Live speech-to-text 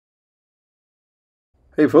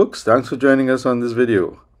Hey folks, thanks for joining us on this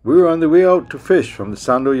video. We were on the way out to fish from the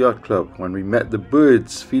Sando Yacht Club when we met the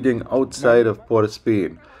birds feeding outside of Port of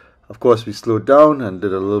Spain. Of course, we slowed down and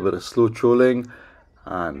did a little bit of slow trolling,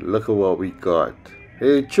 and look at what we got.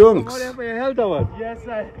 Hey Choonks! Yes,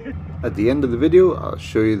 sir. At the end of the video, I'll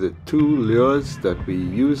show you the 2 lures that we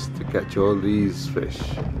used to catch all these fish.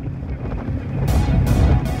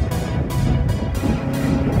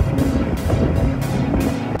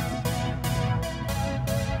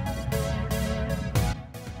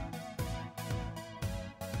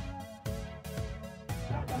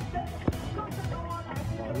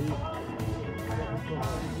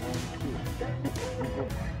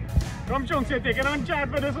 Come Choonks, you're taking on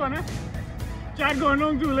Chard for this one, eh? Chard going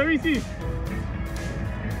long too, let me see.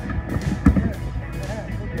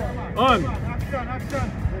 On.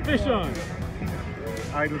 Fish on.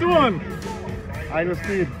 2 on. Idle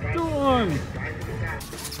speed. 2 on.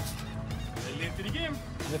 Late to the game.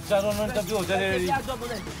 Let's start on interview.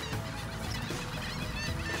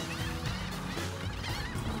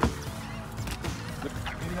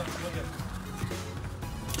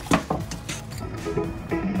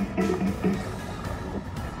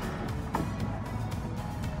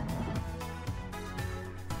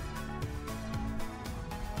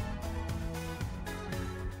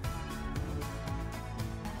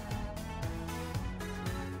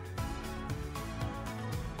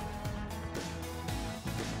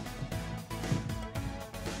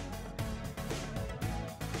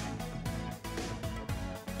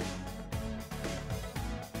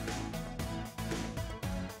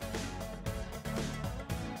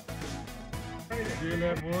 Ele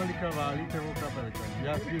é bom de cavalo e tem um cabelo.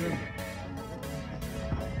 Já fica.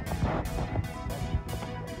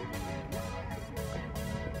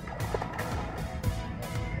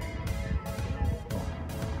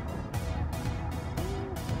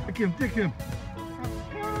 Take him.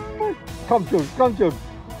 Come to.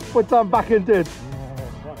 Put some back into it.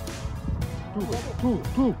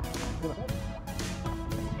 2.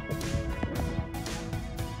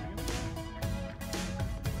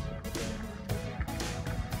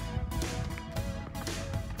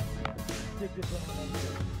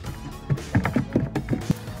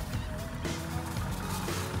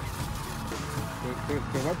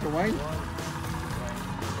 What the wine?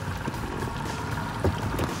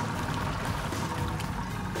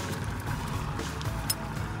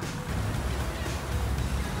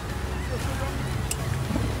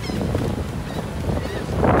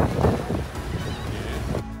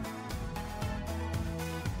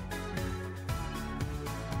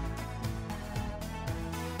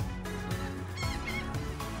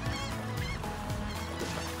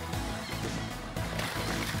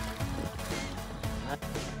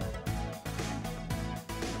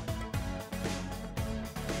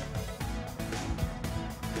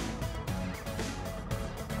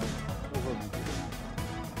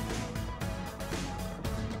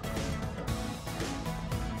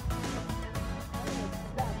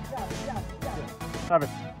 Have it.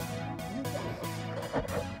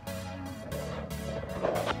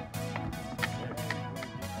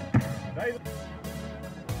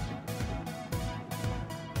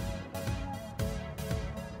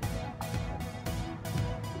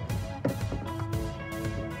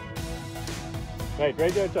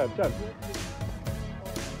 Right there, Chard.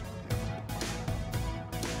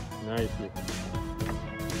 Nicely.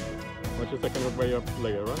 Watch a second look by your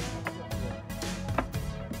layer, right?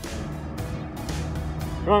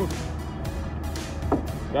 Come.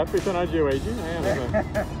 That fish on our GYG, I understand.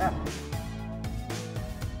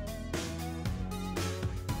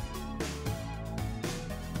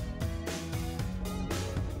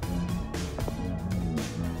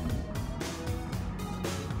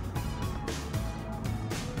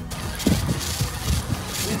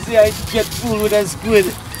 You see, I get full with a squid.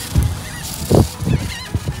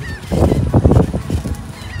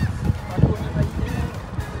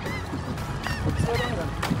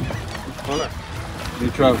 Hold on.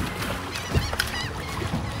 Neutral.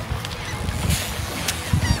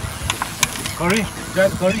 Curry?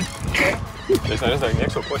 Just curry. That's like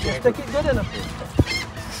next support. Take it good enough.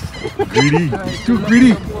 Greedy. Too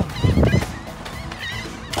greedy.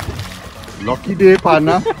 Lucky day,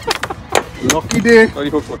 partner. Lucky day.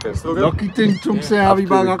 Lucky thing Choonks say have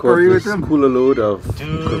After a we curry caught with this him. cooler load of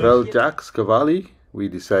Crevelle Jacks, Cavil, we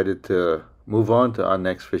decided to move on to our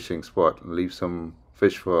next fishing spot and leave some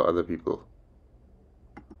fish for other people.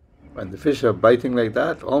 When the fish are biting like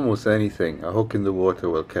that, almost anything, a hook in the water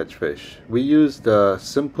will catch fish. We used a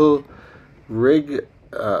simple rig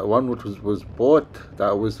one which was bought.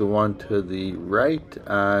 That was the one to the right,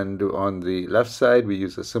 and on the left side we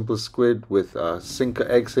used a simple squid with a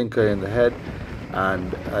egg sinker in the head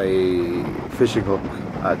and a fishing hook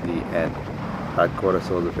at the end. That caught us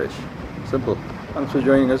all the fish. Simple. Thanks for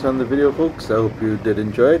joining us on the video, folks. I hope you did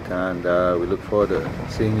enjoy it, and we look forward to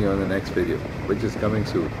seeing you on the next video, which is coming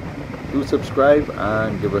soon. Do subscribe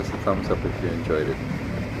and give us a thumbs up if you enjoyed it.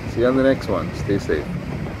 See you on the next one. Stay safe.